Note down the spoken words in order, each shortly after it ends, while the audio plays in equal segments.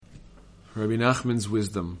Rabbi Nachman's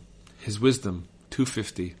wisdom. His wisdom,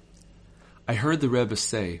 250. I heard the Rebbe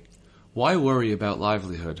say, why worry about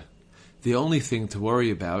livelihood? The only thing to worry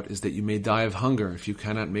about is that you may die of hunger if you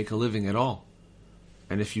cannot make a living at all.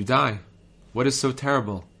 And if you die, what is so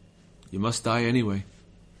terrible? You must die anyway.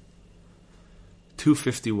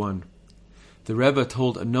 251. The Rebbe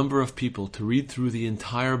told a number of people to read through the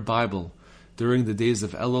entire Bible during the days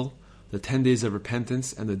of Elul, the 10 days of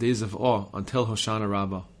repentance, and the days of awe until Hoshana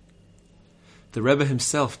Rabbah. The Rebbe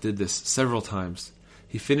himself did this several times.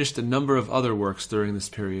 He finished a number of other works during this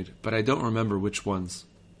period, but I don't remember which ones.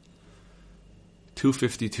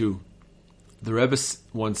 252. The Rebbe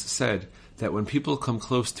once said that when people come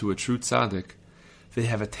close to a true tzaddik, they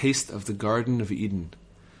have a taste of the Garden of Eden.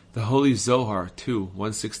 The Holy Zohar 2,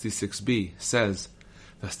 166b says,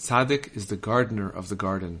 the tzaddik is the gardener of the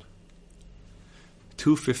garden.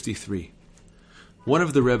 253. One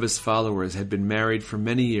of the Rebbe's followers had been married for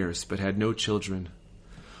many years but had no children.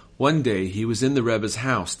 One day he was in the Rebbe's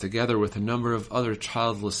house together with a number of other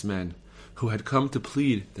childless men who had come to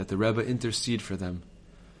plead that the Rebbe intercede for them.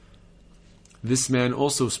 This man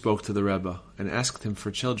also spoke to the Rebbe and asked him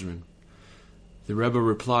for children. The Rebbe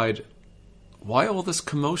replied, why all this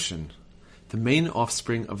commotion? The main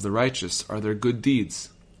offspring of the righteous are their good deeds.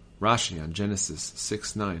 Rashi on Genesis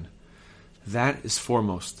 6:9. That is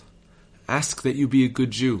foremost. Ask that you be a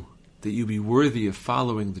good Jew, that you be worthy of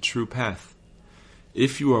following the true path.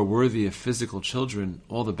 If you are worthy of physical children,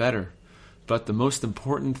 all the better, but the most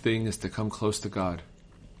important thing is to come close to God.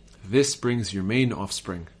 This brings your main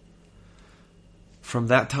offspring. From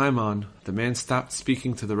that time on, the man stopped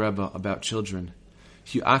speaking to the Rebbe about children.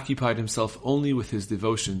 He occupied himself only with his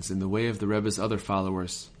devotions in the way of the Rebbe's other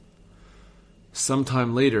followers. Some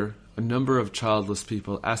time later, a number of childless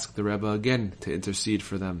people asked the Rebbe again to intercede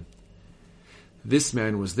for them. This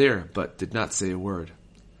man was there, but did not say a word.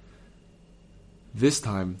 This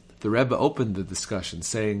time, the Rebbe opened the discussion,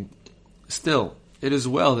 saying, still, it is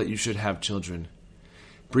well that you should have children.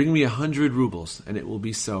 Bring me 100 rubles, and it will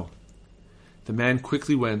be so. The man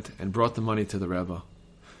quickly went and brought the money to the Rebbe.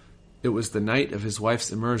 It was the night of his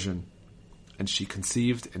wife's immersion, and she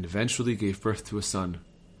conceived and eventually gave birth to a son.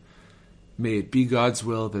 May it be God's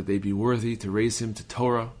will that they be worthy to raise him to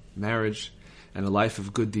Torah, marriage, and a life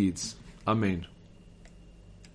of good deeds. Amen.